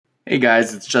Hey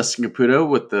guys, it's Justin Caputo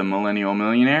with the Millennial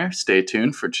Millionaire. Stay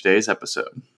tuned for today's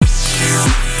episode.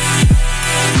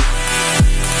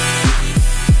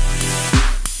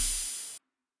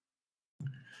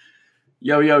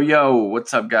 Yo,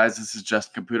 what's up guys? This is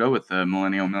Justin Caputo with the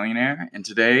Millennial Millionaire, and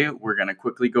today we're going to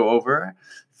quickly go over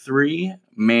 3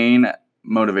 main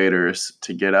motivators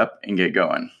to get up and get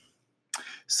going.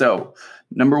 So,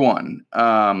 number 1,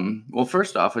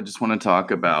 first off, I just want to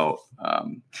talk about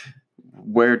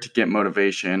where to get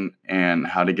motivation and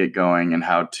how to get going and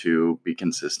how to be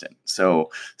consistent.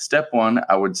 So, step 1,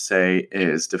 I would say,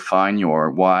 is define your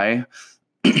why,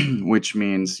 which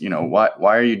means, why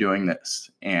are you doing this?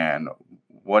 And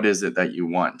what is it that you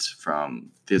want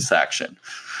from this action?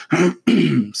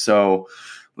 So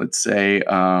let's say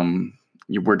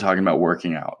we're talking about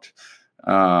working out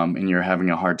and you're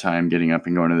having a hard time getting up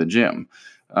and going to the gym.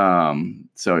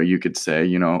 So you could say,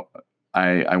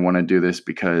 I want to do this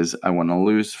because I want to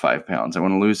lose 5 pounds. I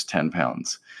want to lose 10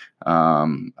 pounds. I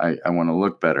want to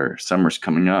look better. Summer's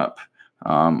coming up.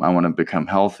 I want to become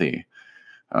healthy.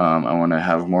 I want to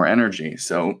have more energy.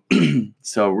 So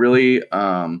really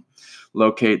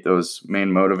locate those main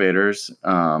motivators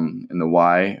and the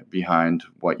why behind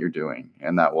what you're doing,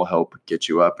 and that will help get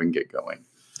you up and get going.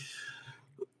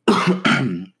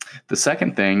 The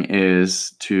second thing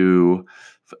is to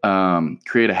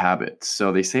create a habit.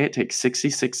 So they say it takes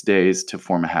 66 days to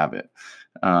form a habit.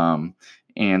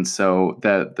 And so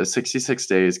that the 66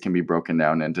 days can be broken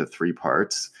down into 3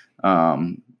 parts.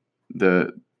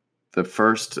 The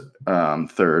first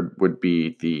third would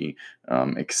be the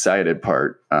excited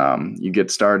part. You get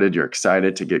started, you're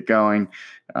excited to get going,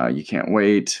 you can't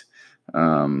wait.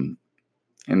 And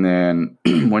then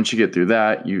once you get through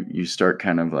that, you start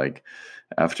kind of like,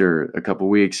 after a couple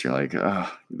weeks, you're like,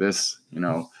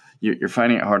 you're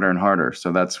finding it harder and harder.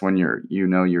 So that's when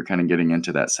you're kind of getting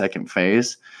into that second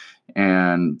phase.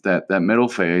 And that middle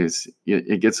phase,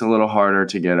 it gets a little harder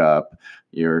to get up.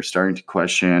 You're starting to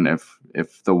question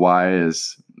if the why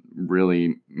is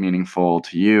really meaningful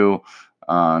to you.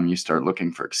 You start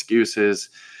looking for excuses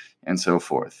and so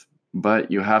forth.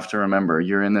 But you have to remember,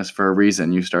 you're in this for a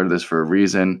reason. You started this for a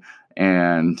reason,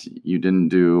 and you didn't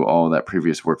do all that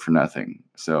previous work for nothing.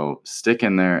 So stick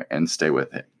in there and stay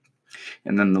with it.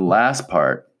 And then the last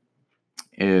part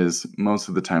is most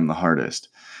of the time the hardest.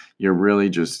 You're really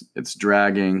it's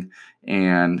dragging,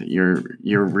 and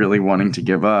you're really wanting to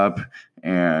give up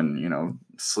and,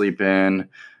 sleep in.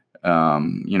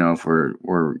 If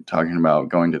we're talking about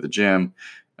going to the gym,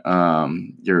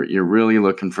 you're really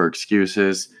looking for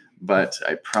excuses. But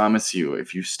I promise you,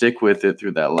 if you stick with it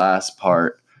through that last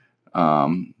part,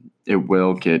 it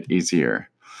will get easier.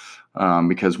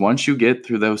 Because once you get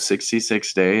through those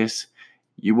 66 days,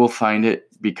 you will find it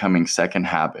becoming second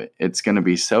habit. It's going to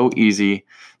be so easy,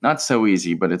 not so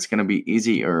easy, but it's going to be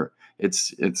easier.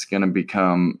 It's going to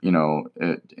become,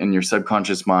 in your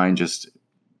subconscious mind,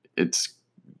 it's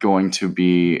going to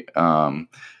be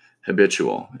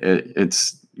habitual.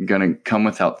 It's going to come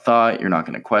without thought. You're not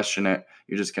going to question it.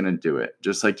 You're just going to do it,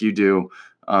 just like you do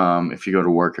if you go to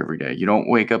work every day. You don't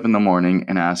wake up in the morning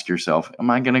and ask yourself, am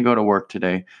I going to go to work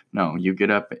today? No, you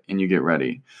get up and you get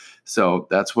ready. So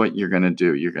that's what you're going to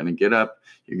do. You're going to get up,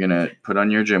 you're going to put on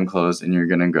your gym clothes, and you're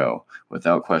going to go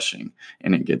without questioning.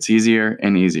 And it gets easier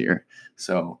and easier.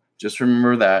 So just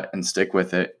remember that and stick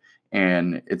with it.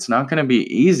 And it's not going to be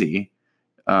easy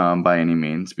by any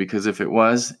means, because if it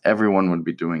was, everyone would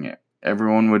be doing it.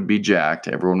 Everyone would be jacked.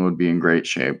 Everyone would be in great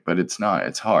shape, but it's not.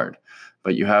 It's hard.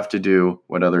 But you have to do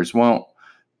what others won't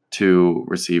to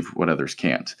receive what others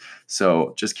can't.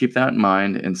 So just keep that in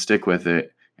mind and stick with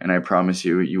it. And I promise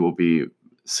you, you will be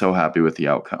so happy with the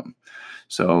outcome.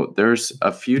 So there's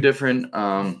a few different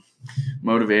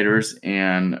motivators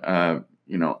and,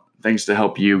 things to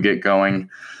help you get going.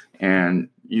 And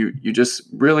you just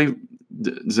really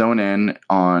zone in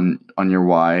on your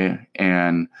why.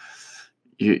 And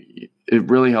it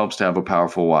really helps to have a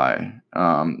powerful why.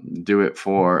 Do it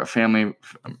for a family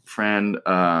friend,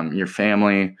 your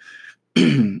family,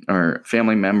 or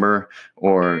family member,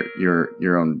 or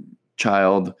your own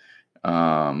child.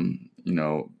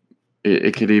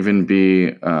 It could even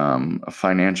be a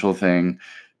financial thing.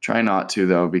 Try not to,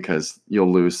 though, because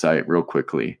you'll lose sight real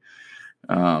quickly.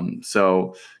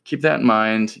 So keep that in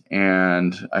mind,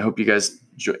 and I hope you guys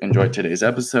enjoyed today's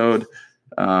episode.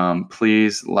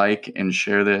 Please like and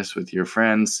share this with your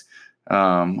friends.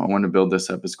 I want to build this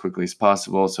up as quickly as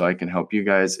possible so I can help you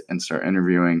guys and start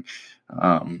interviewing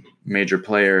major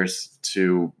players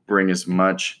to bring as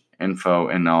much info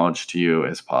and knowledge to you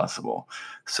as possible.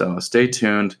 So stay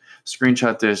tuned,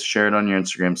 screenshot this, share it on your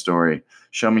Instagram story,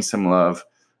 show me some love,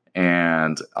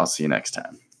 and I'll see you next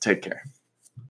time. Take care.